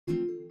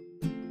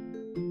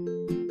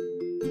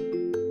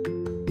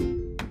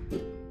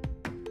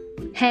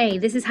Hey,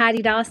 this is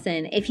Heidi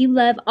Dawson. If you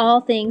love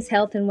all things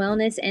health and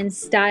wellness and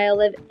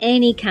style of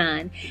any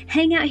kind,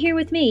 hang out here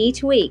with me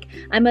each week.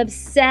 I'm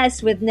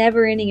obsessed with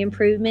never-ending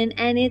improvement,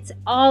 and it's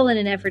all in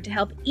an effort to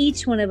help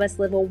each one of us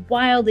live a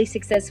wildly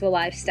successful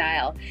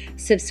lifestyle.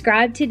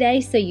 Subscribe today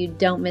so you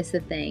don't miss a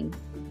thing.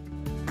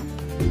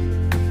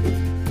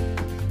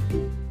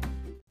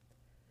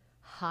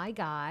 Hi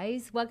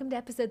guys, welcome to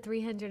episode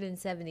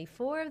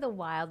 374 of the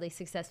Wildly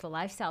Successful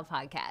Lifestyle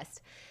Podcast.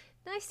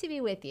 Nice to be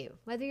with you,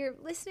 whether you're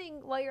listening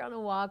while you're on a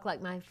walk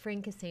like my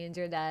friend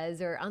Cassandra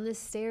does, or on the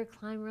stair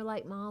climber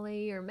like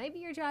Molly, or maybe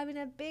you're driving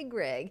a big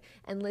rig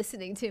and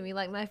listening to me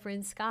like my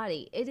friend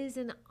Scotty. It is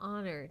an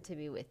honor to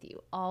be with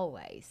you,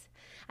 always.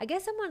 I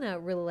guess I'm on a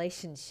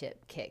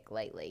relationship kick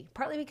lately,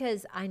 partly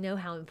because I know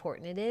how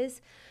important it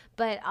is,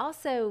 but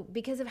also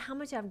because of how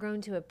much I've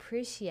grown to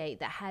appreciate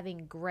that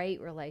having great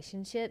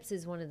relationships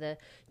is one of the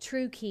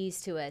true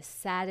keys to a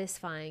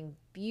satisfying,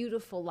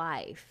 beautiful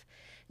life.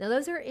 Now,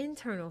 those are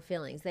internal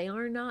feelings. They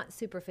are not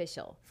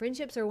superficial.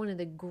 Friendships are one of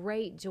the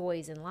great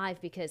joys in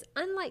life because,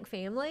 unlike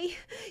family,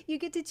 you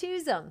get to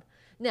choose them.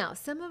 Now,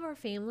 some of our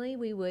family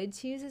we would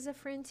choose as a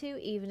friend too,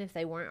 even if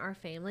they weren't our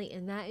family,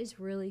 and that is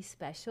really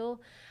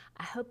special.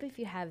 I hope if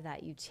you have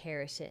that, you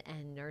cherish it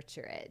and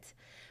nurture it.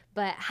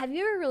 But have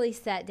you ever really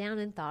sat down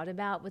and thought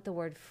about what the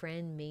word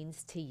friend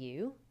means to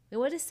you?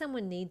 And what does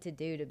someone need to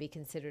do to be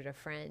considered a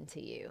friend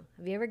to you?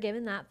 Have you ever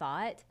given that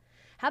thought?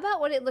 How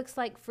about what it looks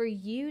like for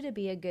you to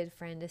be a good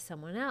friend to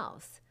someone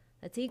else?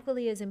 That's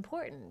equally as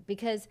important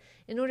because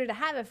in order to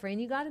have a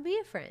friend, you got to be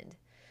a friend.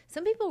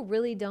 Some people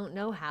really don't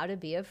know how to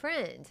be a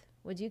friend.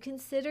 Would you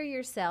consider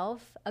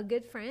yourself a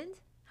good friend?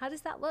 How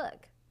does that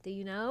look? Do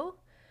you know?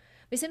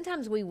 But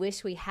sometimes we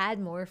wish we had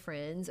more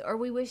friends, or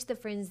we wish the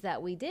friends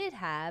that we did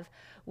have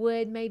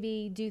would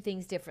maybe do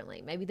things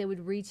differently. Maybe they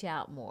would reach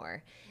out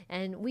more.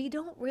 And we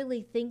don't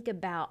really think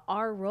about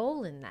our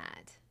role in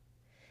that.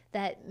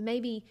 That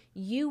maybe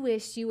you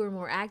wish you were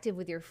more active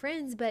with your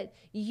friends, but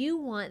you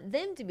want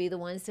them to be the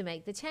ones to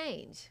make the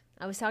change.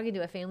 I was talking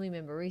to a family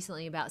member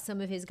recently about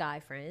some of his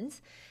guy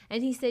friends,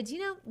 and he said,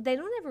 they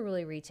don't ever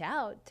really reach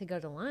out to go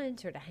to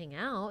lunch or to hang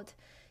out.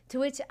 To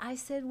which I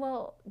said,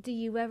 well, do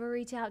you ever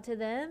reach out to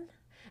them?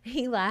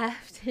 He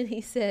laughed and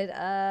he said,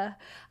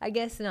 I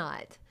guess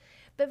not.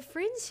 But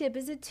friendship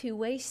is a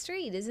two-way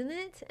street, isn't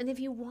it? And if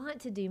you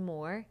want to do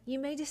more, you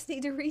may just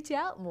need to reach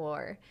out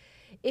more.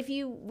 If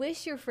you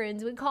wish your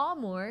friends would call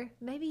more,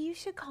 maybe you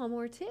should call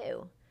more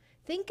too.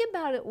 Think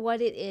about it,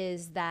 what it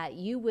is that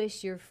you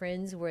wish your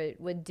friends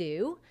would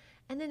do,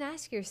 and then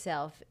ask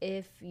yourself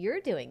if you're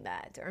doing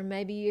that, or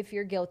maybe if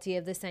you're guilty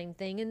of the same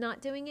thing and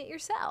not doing it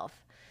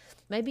yourself.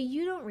 Maybe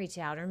you don't reach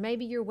out, or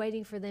maybe you're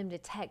waiting for them to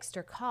text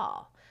or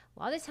call. A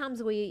lot of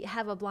times we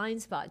have a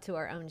blind spot to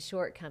our own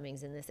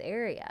shortcomings in this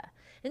area.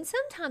 And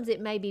sometimes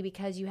it may be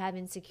because you have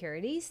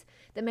insecurities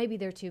that maybe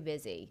they're too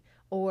busy,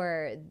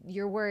 or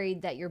you're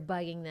worried that you're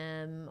bugging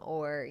them,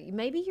 or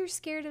maybe you're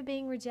scared of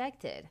being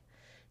rejected.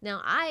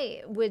 Now,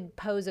 I would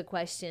pose a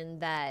question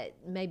that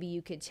maybe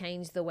you could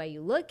change the way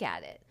you look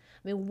at it.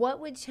 I mean, what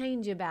would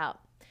change about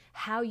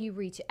how you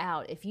reach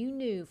out if you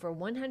knew for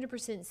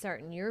 100%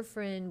 certain your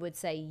friend would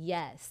say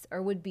yes,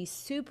 or would be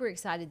super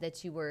excited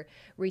that you were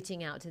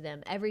reaching out to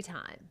them every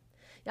time?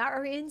 Now,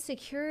 our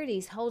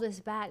insecurities hold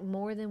us back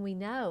more than we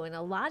know, and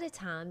a lot of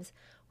times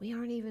we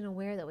aren't even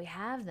aware that we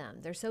have them.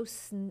 They're so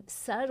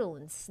subtle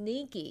and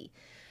sneaky.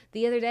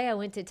 The other day I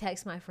went to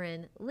text my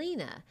friend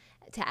Lena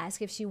to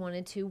ask if she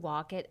wanted to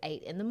walk at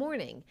 8 in the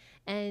morning.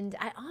 And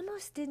I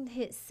almost didn't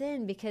hit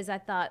send because I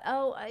thought,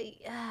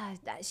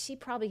 she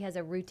probably has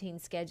a routine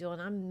schedule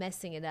and I'm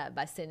messing it up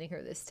by sending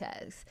her this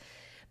text.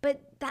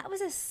 But that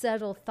was a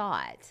subtle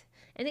thought.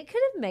 And it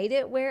could have made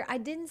it where I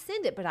didn't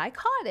send it, but I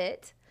caught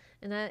it.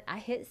 And I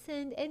hit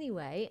send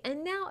anyway.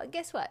 And now,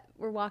 guess what?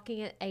 We're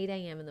walking at 8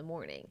 a.m. in the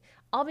morning.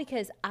 All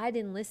because I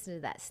didn't listen to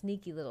that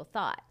sneaky little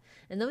thought.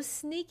 And those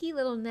sneaky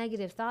little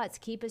negative thoughts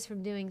keep us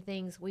from doing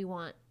things we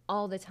want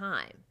all the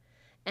time.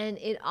 And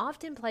it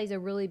often plays a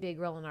really big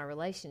role in our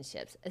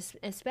relationships,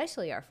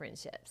 especially our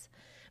friendships.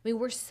 I mean,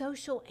 we're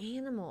social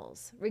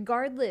animals.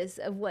 Regardless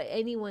of what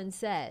anyone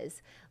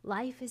says,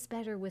 life is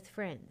better with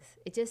friends.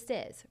 It just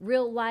is.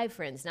 Real live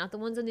friends, not the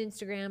ones on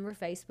Instagram or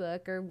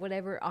Facebook or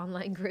whatever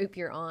online group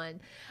you're on.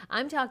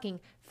 I'm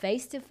talking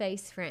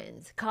face-to-face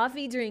friends,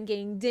 coffee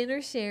drinking,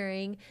 dinner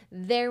sharing,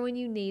 there when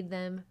you need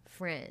them,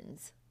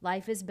 friends.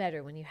 Life is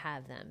better when you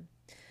have them.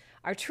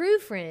 Our true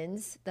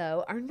friends,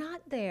 though, are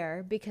not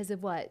there because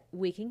of what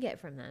we can get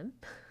from them,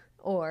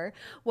 or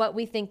what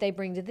we think they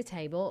bring to the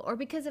table, or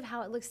because of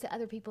how it looks to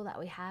other people that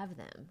we have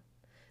them.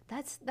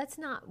 That's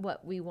not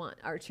what we want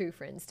our true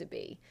friends to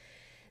be.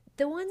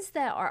 The ones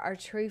that are our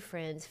true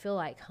friends feel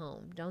like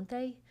home, don't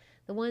they?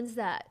 The ones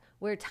that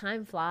where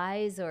time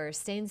flies or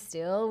stand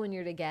still when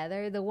you're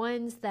together, the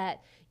ones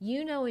that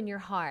you know in your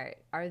heart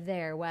are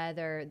there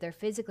whether they're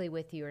physically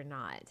with you or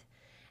not.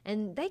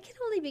 And they can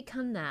only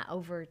become that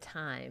over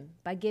time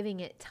by giving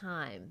it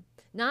time,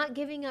 not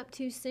giving up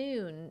too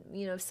soon,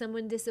 if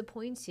someone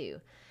disappoints you.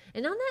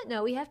 And on that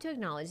note, we have to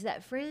acknowledge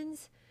that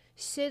friends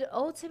should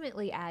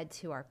ultimately add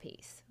to our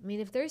peace. I mean,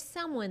 if there's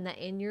someone that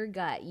in your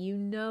gut you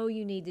know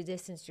you need to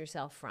distance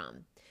yourself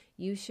from,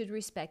 you should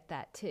respect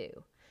that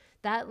too.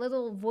 That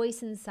little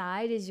voice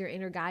inside is your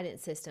inner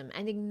guidance system,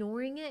 and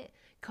ignoring it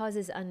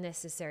causes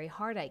unnecessary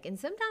heartache. And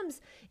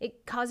sometimes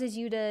it causes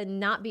you to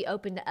not be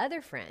open to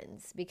other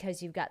friends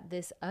because you've got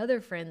this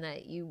other friend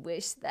that you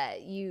wish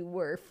that you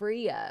were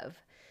free of.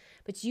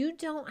 But you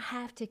don't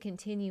have to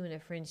continue in a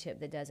friendship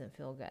that doesn't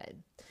feel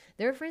good.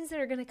 There are friends that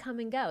are going to come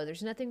and go.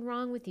 There's nothing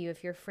wrong with you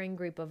if your friend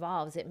group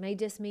evolves. It may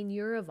just mean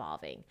you're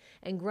evolving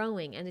and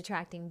growing and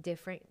attracting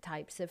different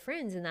types of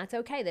friends, and that's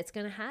okay. That's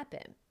going to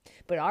happen.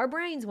 But our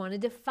brains want to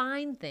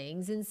define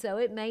things, and so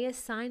it may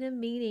assign a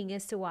meaning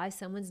as to why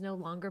someone's no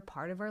longer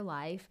part of our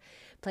life,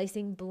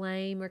 placing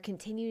blame or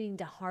continuing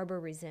to harbor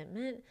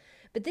resentment.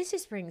 But this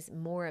just brings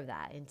more of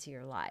that into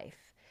your life.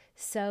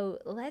 So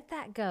let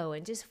that go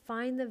and just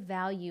find the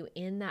value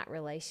in that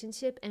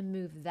relationship and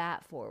move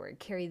that forward.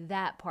 Carry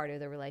that part of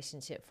the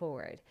relationship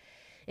forward.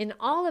 In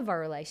all of our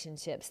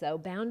relationships, though,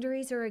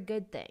 boundaries are a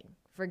good thing.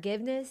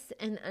 Forgiveness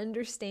and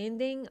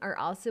understanding are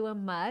also a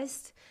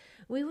must.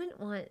 We wouldn't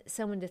want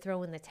someone to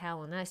throw in the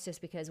towel on us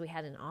just because we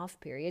had an off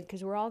period,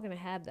 because we're all going to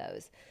have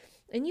those.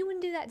 And you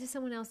wouldn't do that to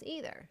someone else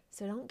either.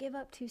 So don't give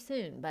up too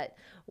soon. But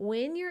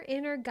when your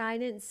inner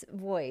guidance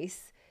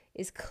voice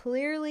is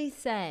clearly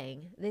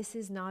saying, this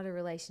is not a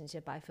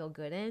relationship I feel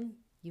good in,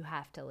 you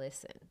have to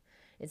listen.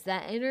 It's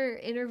that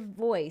inner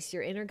voice,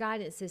 your inner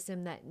guidance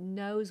system that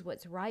knows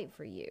what's right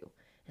for you.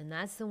 And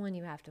that's the one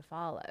you have to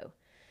follow.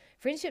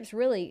 Friendships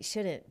really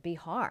shouldn't be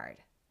hard,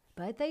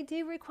 but they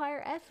do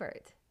require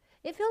effort.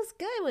 It feels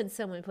good when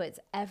someone puts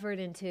effort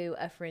into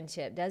a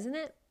friendship, doesn't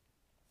it?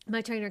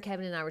 My trainer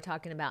Kevin and I were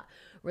talking about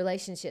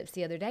relationships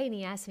the other day, and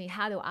he asked me,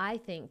 how do I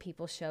think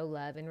people show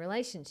love in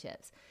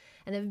relationships?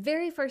 And the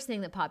very first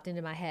thing that popped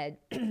into my head,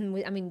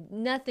 I mean,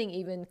 nothing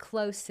even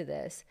close to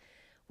this,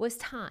 was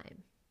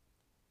time.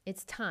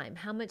 It's time.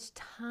 How much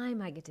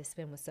time I get to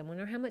spend with someone,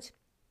 or how much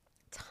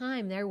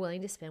time they're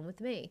willing to spend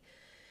with me.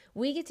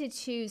 We get to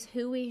choose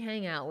who we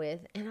hang out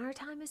with, and our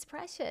time is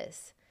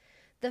precious.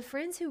 The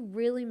friends who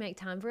really make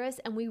time for us,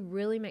 and we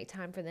really make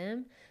time for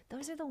them,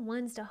 those are the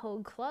ones to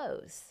hold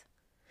close.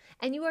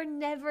 And you are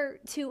never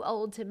too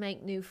old to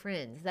make new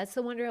friends. That's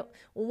the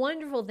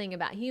wonderful thing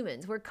about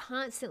humans. We're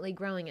constantly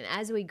growing, and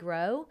as we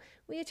grow,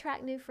 we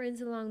attract new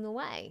friends along the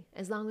way,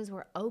 as long as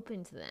we're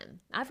open to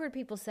them. I've heard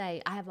people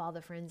say, I have all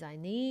the friends I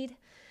need,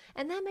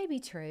 and that may be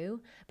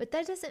true, but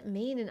that doesn't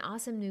mean an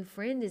awesome new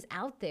friend is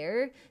out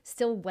there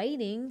still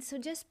waiting, so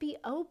just be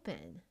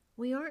open.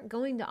 We aren't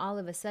going to all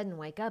of a sudden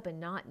wake up and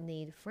not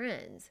need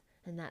friends,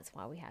 and that's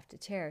why we have to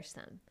cherish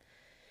them.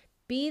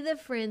 Be the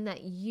friend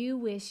that you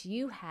wish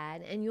you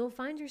had, and you'll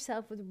find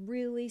yourself with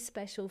really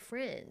special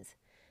friends.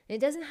 It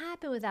doesn't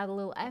happen without a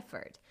little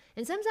effort.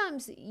 And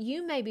sometimes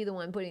you may be the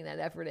one putting that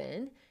effort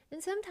in,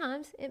 and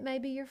sometimes it may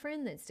be your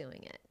friend that's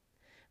doing it.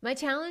 My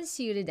challenge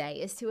to you today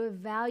is to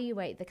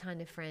evaluate the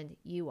kind of friend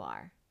you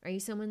are. Are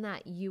you someone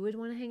that you would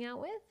want to hang out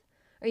with?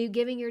 Are you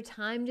giving your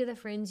time to the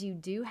friends you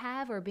do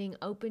have, or being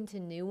open to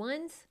new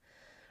ones?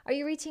 Are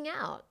you reaching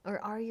out, or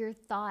are your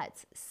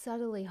thoughts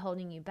subtly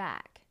holding you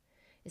back?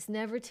 It's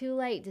never too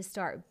late to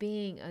start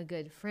being a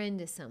good friend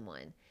to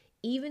someone,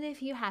 even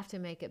if you have to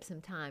make up some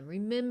time.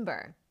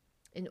 Remember,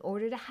 in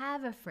order to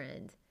have a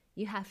friend,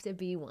 you have to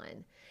be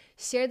one.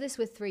 Share this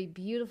with 3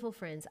 beautiful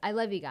friends. I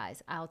love you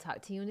guys. I'll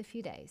talk to you in a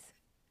few days.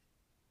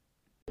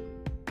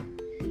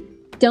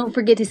 Don't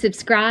forget to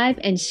subscribe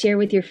and share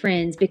with your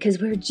friends, because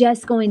we're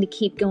just going to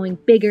keep going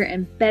bigger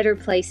and better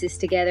places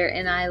together,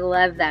 and I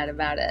love that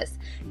about us.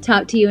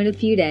 Talk to you in a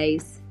few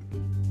days.